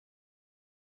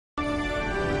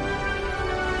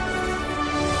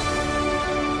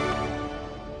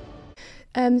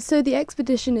So the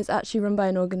expedition is actually run by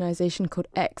an organisation called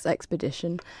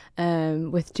Exxpedition,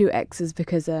 with two X's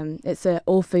because it's an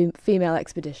all-female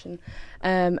expedition,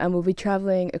 and we'll be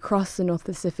travelling across the North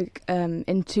Pacific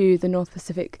into the North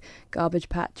Pacific garbage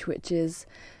patch, which is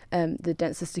the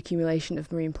densest accumulation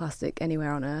of marine plastic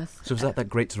anywhere on Earth. So is that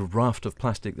great sort of raft of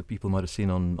plastic that people might have seen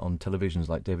on televisions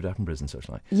like David Attenborough's and such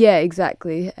like? Yeah,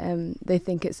 exactly. They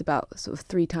think it's about sort of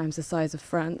 3 times the size of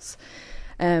France.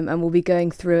 And we'll be going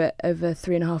through it over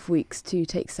 3.5 weeks to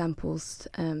take samples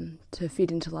to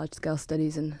feed into large-scale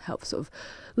studies and help sort of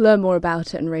learn more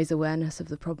about it and raise awareness of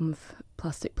the problem of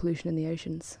plastic pollution in the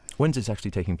oceans. When's this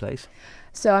actually taking place?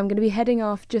 So I'm going to be heading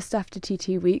off just after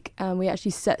TT week, and we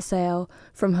actually set sail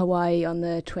from Hawaii on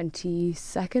the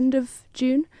 22nd of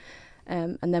June,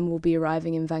 and then we'll be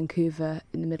arriving in Vancouver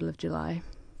in the middle of July.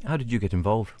 How did you get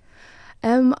involved?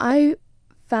 I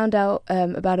found out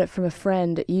about it from a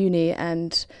friend at uni,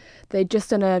 and they'd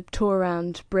just done a tour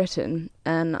around Britain,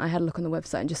 and I had a look on the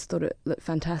website and just thought it looked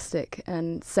fantastic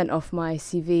and sent off my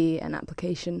CV and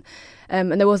application,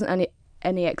 and there wasn't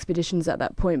any expeditions at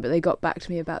that point, but they got back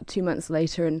to me about 2 months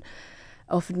later and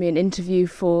offered me an interview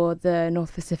for the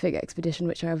North Pacific expedition,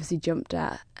 which I obviously jumped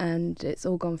at, and it's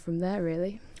all gone from there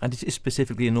really. And it is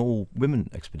specifically an all-women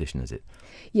expedition, is it?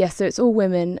 Yes, so it's all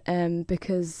women,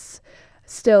 because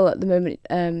still, at the moment,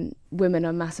 women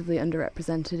are massively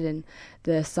underrepresented in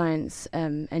the science,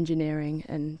 engineering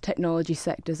and technology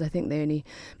sectors. I think they only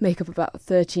make up about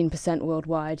 13%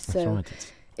 worldwide. That's so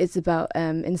right. it's about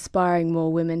inspiring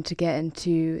more women to get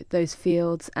into those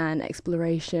fields and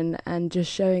exploration, and just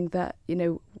showing that,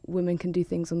 women can do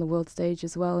things on the world stage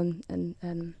as well,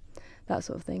 and that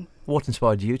sort of thing. What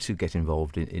inspired you to get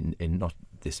involved in not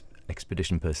this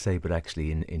expedition per se, but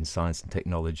actually in science and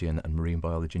technology and marine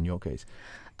biology in your case?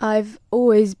 I've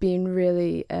always been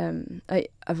really,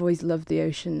 I've always loved the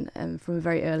ocean, from a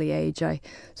very early age. I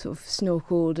sort of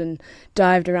snorkeled and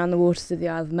dived around the waters of the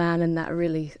Isle of Man, and that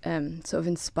really sort of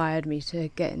inspired me to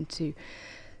get into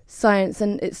science.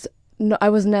 And I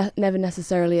was never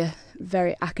necessarily a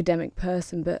very academic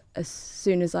person, but as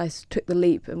soon as I took the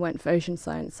leap and went for ocean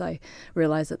science, I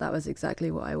realised that was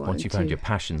exactly what I wanted. Once you found your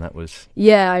passion, that was...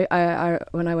 Yeah, I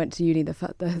when I went to uni the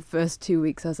first 2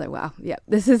 weeks, I was like, wow, yeah,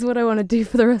 this is what I want to do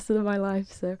for the rest of my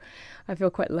life. So I feel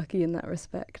quite lucky in that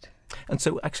respect. And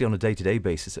so actually on a day-to-day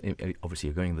basis, obviously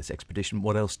you're going on this expedition,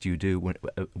 what else do you do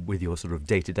with your sort of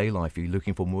day-to-day life? Are you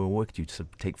looking for more work? Do you sort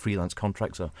of take freelance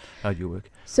contracts, or how do you work?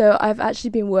 So I've actually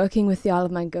been working with the Isle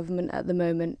of Man government at the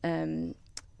moment.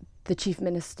 The Chief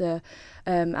Minister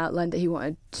outlined that he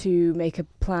wanted to make a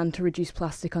plan to reduce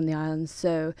plastic on the island.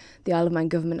 So the Isle of Man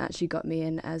government actually got me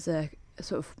in as a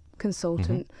sort of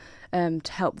consultant,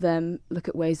 to help them look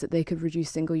at ways that they could reduce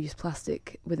single-use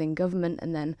plastic within government,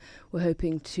 and then we're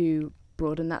hoping to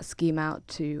broaden that scheme out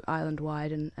to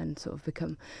island-wide and sort of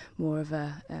become more of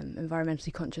a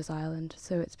environmentally conscious island.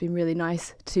 So it's been really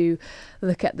nice to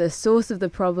look at the source of the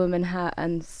problem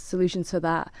and solutions for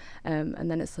that,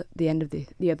 and then it's the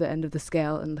other end of the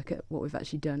scale, and look at what we've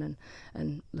actually done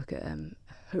and look at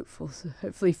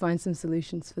hopefully find some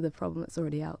solutions for the problem that's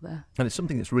already out there. And it's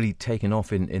something that's really taken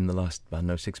off in the last,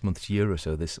 6 months, year or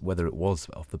so. This, whether it was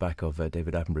off the back of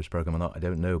David Attenborough's programme or not, I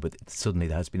don't know, but suddenly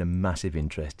there has been a massive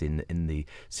interest in the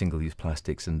single-use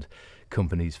plastics, and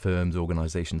companies, firms,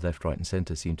 organisations left, right and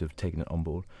centre seem to have taken it on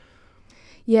board.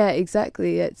 Yeah,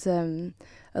 exactly. It's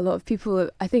a lot of people.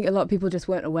 I think a lot of people just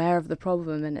weren't aware of the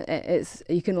problem, and it's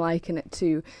you can liken it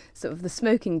to sort of the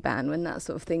smoking ban when that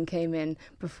sort of thing came in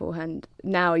beforehand.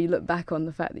 Now you look back on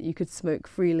the fact that you could smoke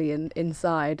freely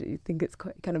inside, you think it's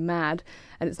quite kind of mad,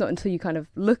 and it's not until you kind of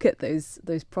look at those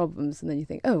problems and then you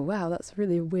think, oh wow, that's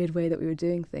really a weird way that we were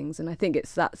doing things. And I think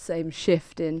it's that same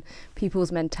shift in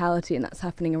people's mentality, and that's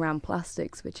happening around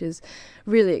plastics, which is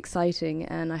really exciting.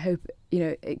 And I hope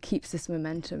it keeps this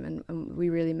momentum, and we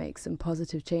really make some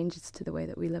positive changes to the way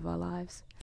that we live our lives.